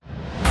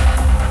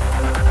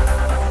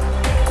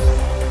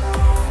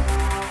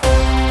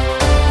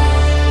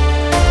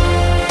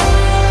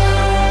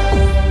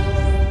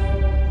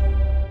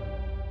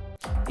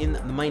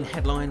main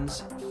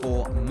headlines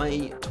for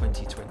May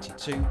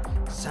 2022,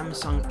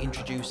 Samsung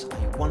introduced a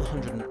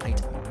 108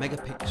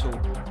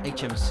 megapixel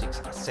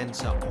HM6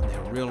 sensor on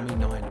their Realme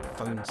 9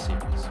 phone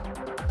series.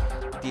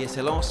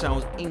 DSLR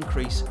sales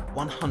increase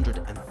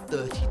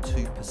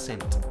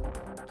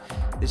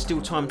 132%. There's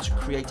still time to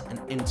create and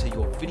enter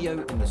your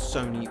video in the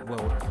Sony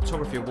World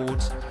Photography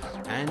Awards.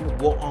 And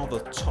what are the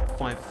top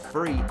 5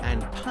 free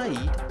and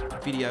paid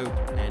video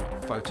and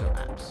photo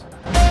apps?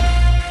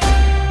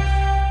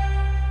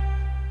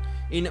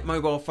 In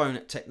mobile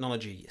phone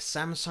technology,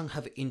 Samsung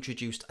have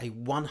introduced a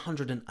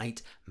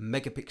 108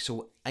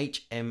 megapixel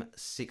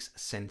HM6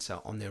 sensor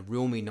on their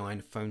Realme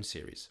 9 phone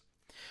series.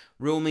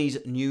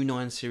 Realme's new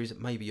 9 series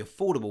may be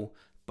affordable,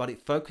 but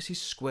it focuses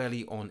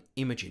squarely on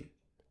imaging.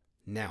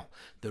 Now,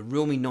 the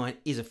Realme 9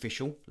 is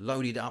official,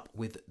 loaded up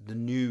with the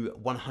new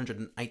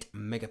 108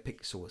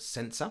 megapixel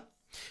sensor,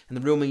 and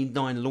the Realme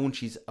 9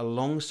 launches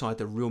alongside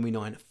the Realme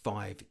 9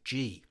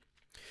 5G.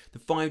 The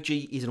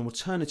 5G is an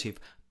alternative,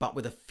 but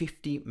with a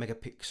 50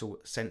 megapixel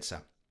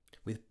sensor,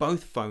 with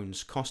both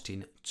phones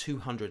costing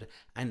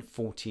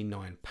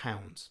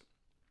 £249.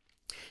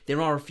 There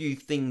are a few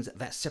things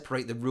that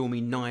separate the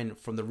Realme 9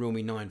 from the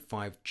Realme 9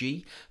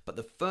 5G, but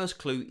the first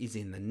clue is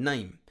in the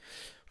name.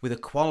 With a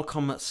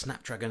Qualcomm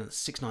Snapdragon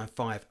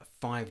 695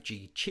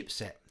 5G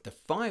chipset, the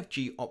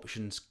 5G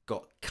options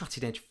got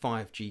cutting-edge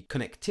 5G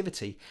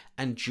connectivity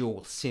and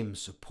dual SIM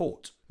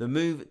support. The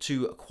move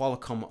to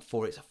Qualcomm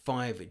for its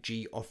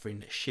 5G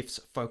offering shifts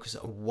focus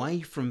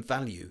away from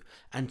value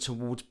and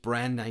towards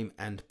brand name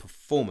and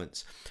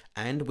performance.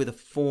 And with a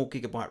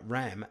 4GB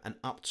RAM and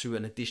up to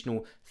an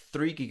additional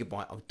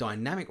 3GB of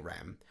dynamic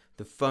RAM,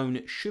 the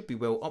phone should be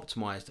well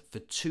optimized for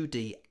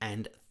 2D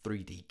and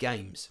 3D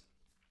games.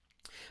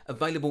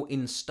 Available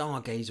in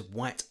Stargaze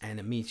White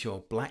and Meteor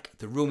Black,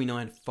 the Realme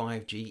 9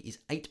 5G is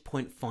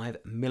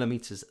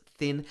 8.5mm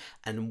thin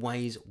and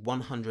weighs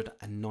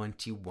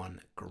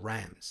 191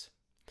 grams.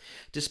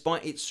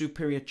 Despite its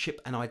superior chip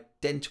and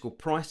identical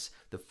price,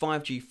 the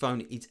 5G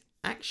phone is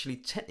actually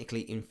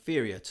technically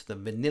inferior to the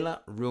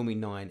vanilla Realme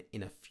 9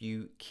 in a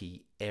few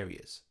key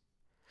areas.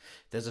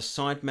 There's a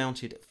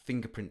side-mounted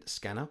fingerprint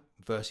scanner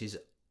versus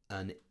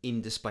an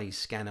in-display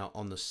scanner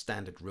on the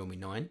standard Realme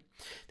 9.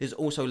 There's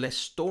also less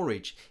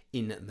storage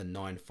in the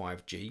 9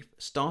 5G,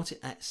 starting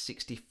at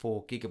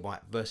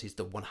 64GB versus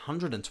the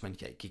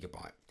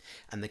 128GB,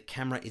 and the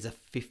camera is a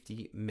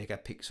 50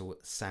 megapixel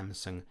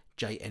Samsung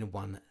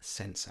JN1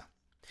 sensor.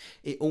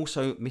 It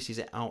also misses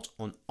it out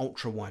on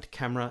ultra-wide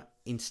camera,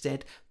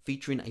 instead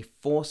featuring a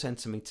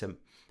 4cm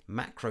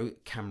macro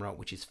camera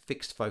which is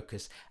fixed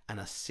focus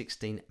and a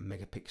 16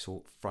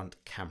 megapixel front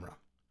camera.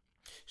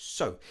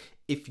 So,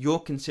 if you're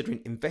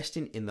considering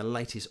investing in the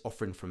latest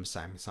offering from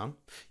Samsung,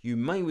 you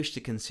may wish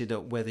to consider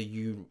whether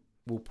you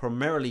will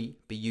primarily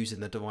be using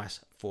the device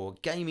for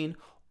gaming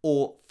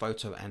or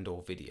photo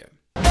and/or video.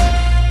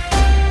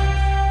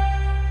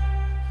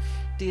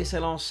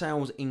 DSLR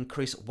sales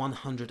increase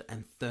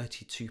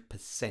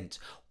 132%,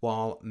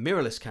 while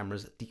mirrorless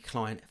cameras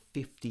decline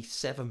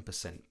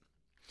 57%.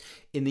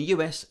 In the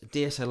US,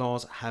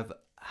 DSLRs have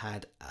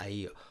had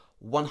a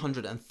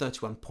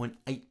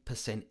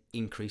 131.8%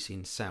 increase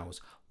in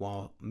sales,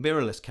 while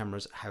mirrorless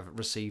cameras have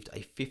received a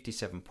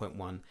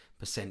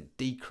 57.1%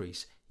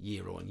 decrease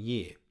year on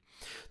year.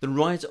 The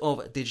rise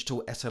of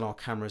digital SLR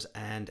cameras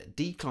and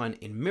decline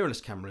in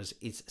mirrorless cameras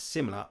is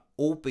similar,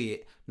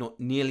 albeit not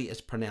nearly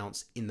as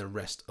pronounced in the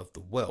rest of the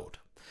world.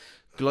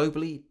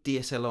 Globally,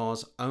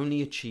 DSLRs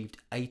only achieved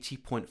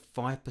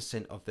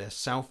 80.5% of their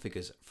sale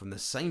figures from the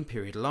same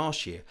period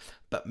last year,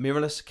 but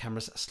mirrorless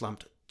cameras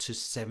slumped to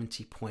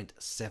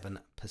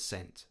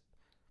 70.7%.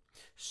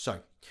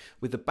 So,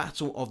 with the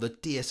battle of the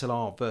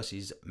DSLR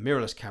versus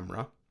mirrorless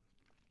camera,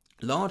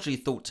 largely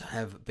thought to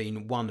have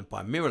been won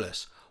by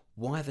mirrorless,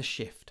 why the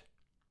shift?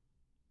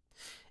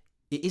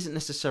 It isn't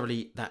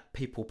necessarily that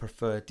people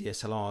prefer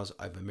DSLRs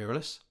over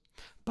mirrorless,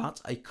 but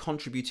a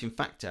contributing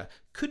factor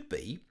could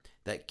be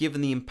that given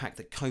the impact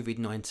that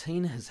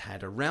COVID-19 has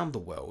had around the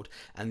world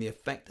and the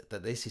effect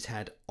that this has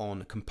had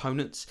on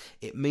components,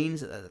 it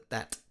means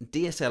that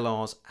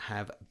DSLRs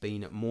have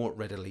been more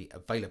readily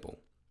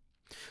available.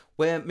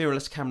 Where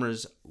mirrorless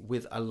cameras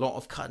with a lot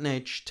of cutting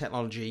edge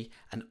technology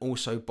and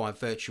also by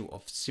virtue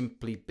of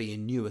simply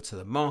being newer to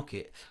the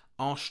market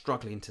are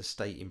struggling to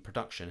stay in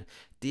production,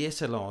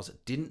 DSLRs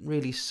didn't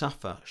really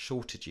suffer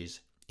shortages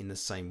in the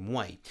same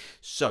way.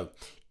 So,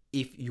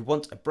 if you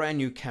want a brand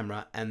new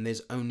camera and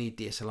there's only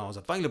DSLRs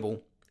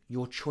available,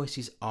 your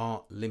choices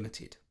are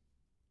limited.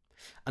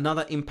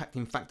 Another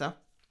impacting factor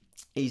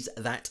is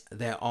that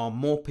there are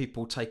more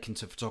people taken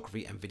to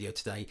photography and video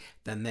today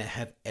than there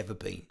have ever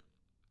been.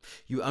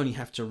 You only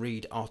have to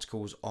read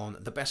articles on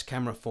the best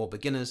camera for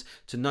beginners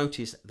to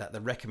notice that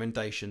the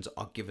recommendations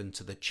are given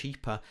to the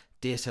cheaper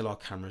DSLR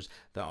cameras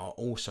that are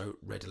also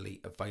readily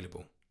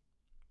available.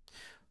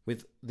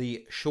 With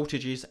the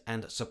shortages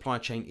and supply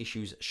chain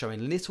issues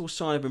showing little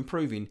sign of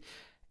improving,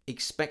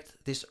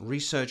 expect this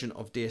resurgence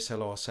of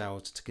DSLR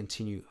sales to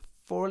continue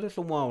for a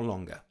little while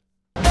longer.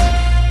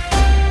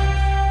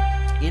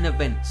 In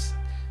events,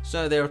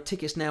 So there are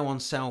tickets now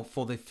on sale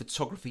for the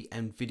Photography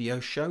and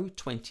Video Show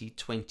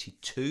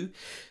 2022.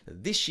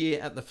 This year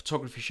at the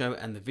Photography Show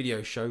and the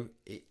Video Show,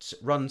 it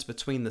runs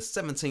between the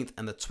 17th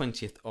and the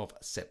 20th of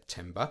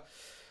September.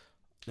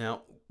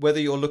 Now, whether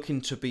you're looking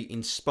to be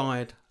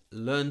inspired,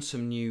 learn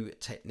some new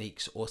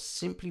techniques, or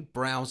simply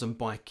browse and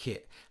buy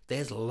kit,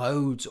 there's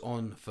loads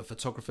on for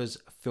photographers,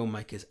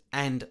 filmmakers,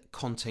 and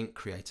content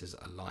creators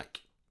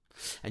alike.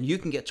 And you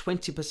can get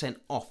 20%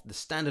 off the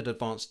standard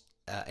advanced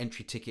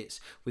entry tickets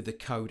with the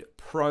code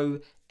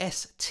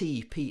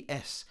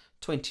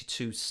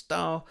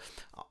PROSTPS22STAR.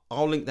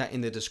 I'll link that in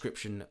the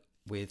description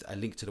with a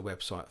link to the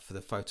website for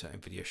the photo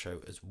and video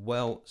show as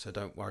well, so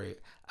don't worry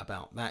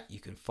about that. You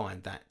can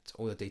find that,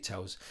 all the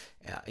details,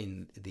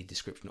 in the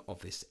description of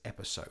this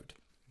episode.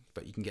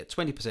 But you can get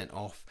 20%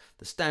 off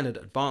the standard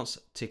advanced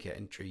ticket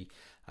entry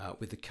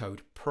with the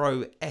code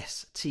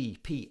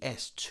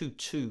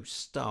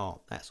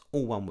PROSTPS22STAR. That's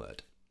all one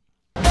word.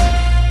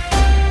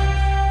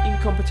 In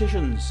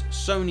competitions,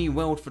 Sony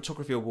World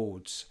Photography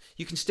Awards.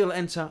 You can still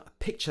enter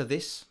Picture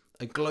This,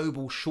 a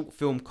global short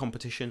film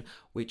competition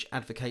which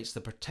advocates the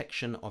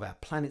protection of our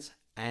planet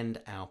and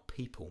our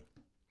people.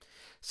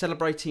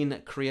 Celebrating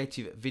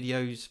creative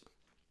videos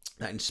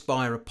that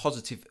inspire a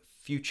positive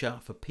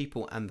future for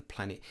people and the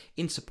planet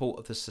in support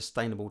of the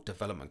Sustainable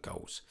Development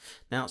Goals.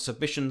 Now,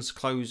 submissions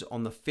close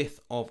on the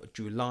 5th of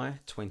July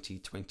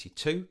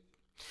 2022.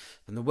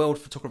 And the World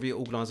Photography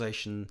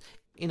Organization,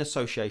 in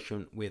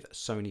association with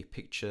Sony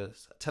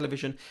Pictures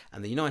Television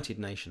and the United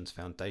Nations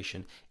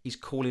Foundation, is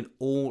calling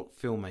all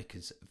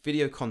filmmakers,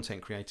 video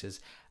content creators,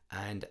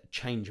 and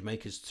change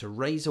makers to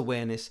raise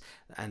awareness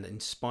and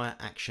inspire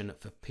action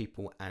for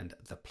people and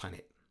the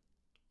planet.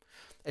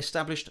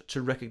 Established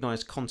to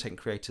recognise content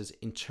creators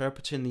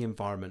interpreting the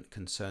environment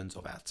concerns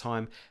of our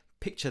time,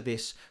 Picture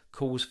This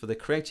calls for the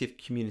creative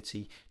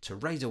community to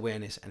raise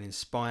awareness and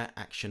inspire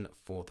action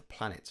for the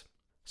planet.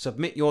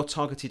 Submit your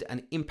targeted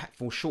and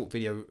impactful short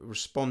video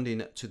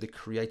responding to the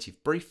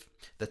creative brief.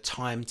 The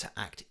time to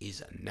act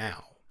is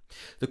now.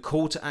 The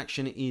call to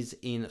action is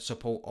in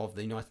support of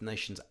the United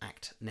Nations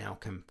Act Now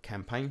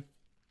campaign.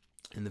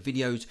 And the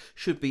videos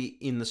should be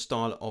in the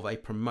style of a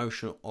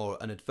promotion or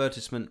an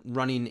advertisement,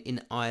 running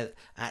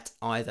at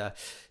either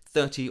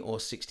 30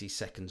 or 60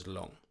 seconds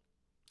long.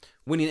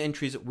 Winning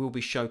entries will be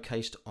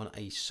showcased on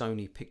a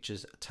Sony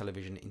Pictures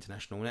Television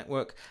International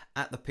Network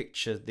at the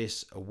Picture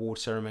This award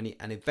ceremony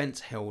and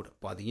events held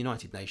by the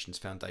United Nations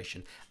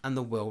Foundation and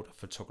the World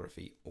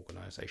Photography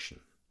Organization.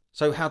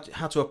 So how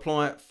to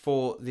apply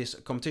for this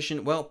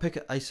competition? Well, pick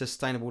a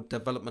sustainable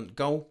development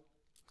goal,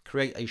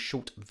 create a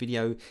short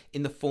video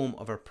in the form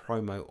of a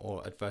promo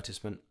or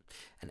advertisement,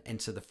 and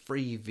enter the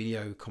free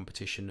video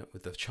competition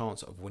with the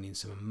chance of winning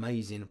some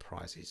amazing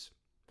prizes.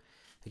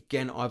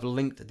 Again, I've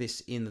linked this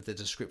in the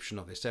description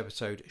of this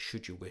episode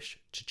should you wish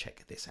to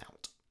check this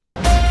out.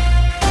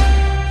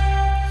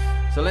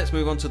 So let's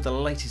move on to the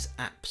latest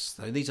apps.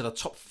 So these are the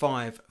top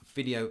 5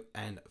 video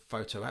and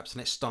photo apps. And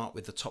let's start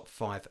with the top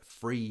 5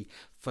 free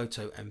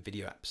photo and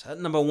video apps. At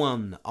number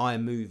 1,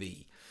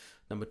 iMovie.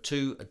 Number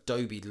 2,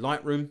 Adobe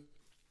Lightroom.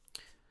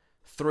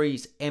 3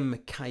 is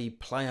MK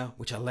Player,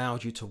 which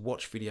allows you to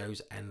watch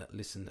videos and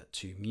listen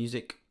to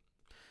music.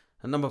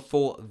 And number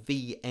 4,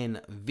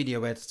 VN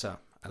Video Editor,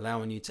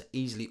 allowing you to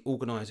easily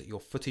organize your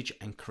footage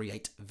and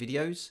create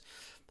videos.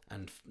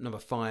 And number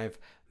 5,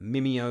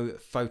 Mimeo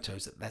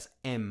Photos. That's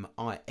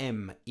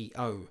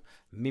M-I-M-E-O.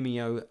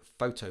 Mimeo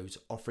Photos,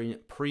 offering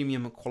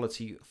premium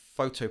quality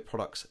photo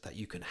products that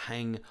you can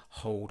hang,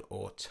 hold,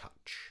 or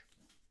touch.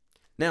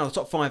 Now, the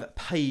top 5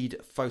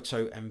 paid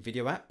photo and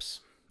video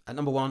apps. At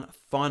number 1,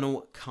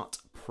 Final Cut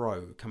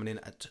Pro, coming in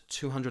at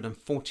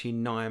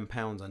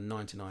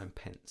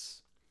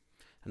 £249.99.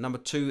 And number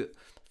 2,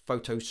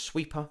 Photo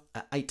Sweeper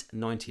at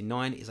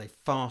 $8.99 is a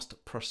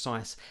fast,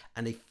 precise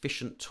and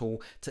efficient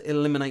tool to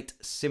eliminate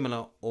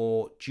similar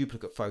or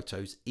duplicate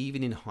photos,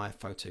 even in high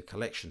photo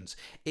collections.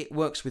 It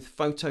works with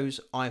Photos,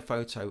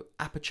 iPhoto,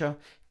 Aperture,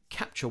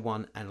 Capture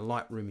One and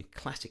Lightroom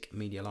classic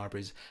media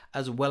libraries,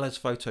 as well as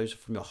photos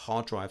from your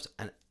hard drives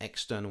and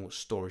external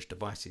storage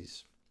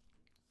devices.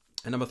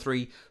 And number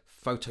 3,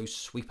 Photo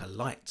Sweeper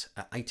Lite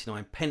at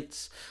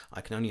 89p.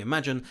 I can only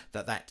imagine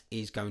that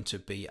is going to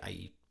be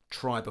a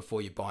try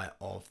before you buy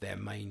of their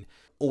main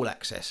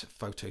all-access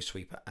Photo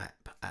Sweeper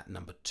app at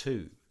number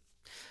 2.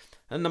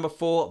 And number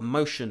 4,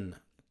 Motion,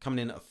 coming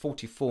in at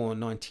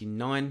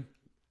 $44.99.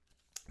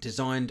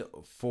 Designed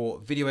for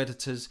video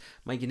editors,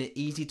 making it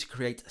easy to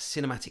create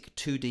cinematic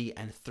 2D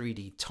and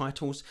 3D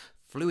titles,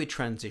 fluid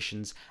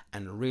transitions,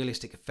 and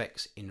realistic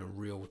effects in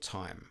real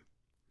time.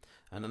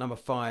 And at number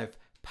 5,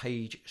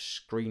 Page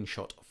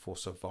Screenshot for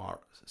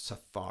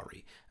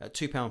Safari at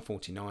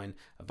 £2.49,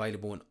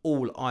 available on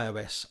all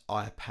iOS,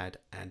 iPad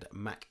and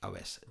Mac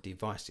OS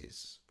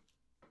devices.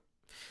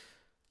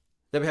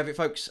 There we have it,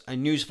 folks, a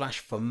newsflash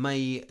for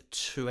May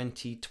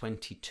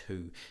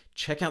 2022.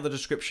 Check out the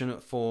description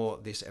for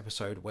this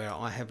episode where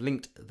I have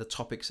linked the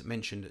topics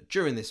mentioned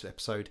during this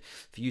episode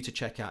for you to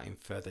check out in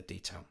further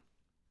detail.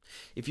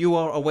 If you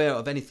are aware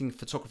of anything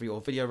photography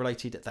or video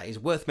related that is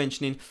worth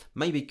mentioning,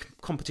 maybe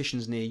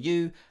competitions near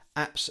you,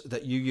 apps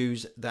that you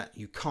use that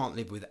you can't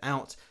live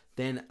without,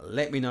 then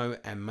let me know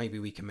and maybe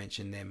we can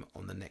mention them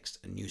on the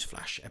next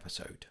Newsflash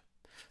episode.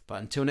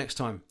 But until next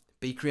time,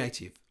 be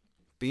creative,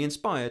 be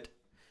inspired,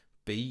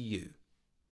 be you.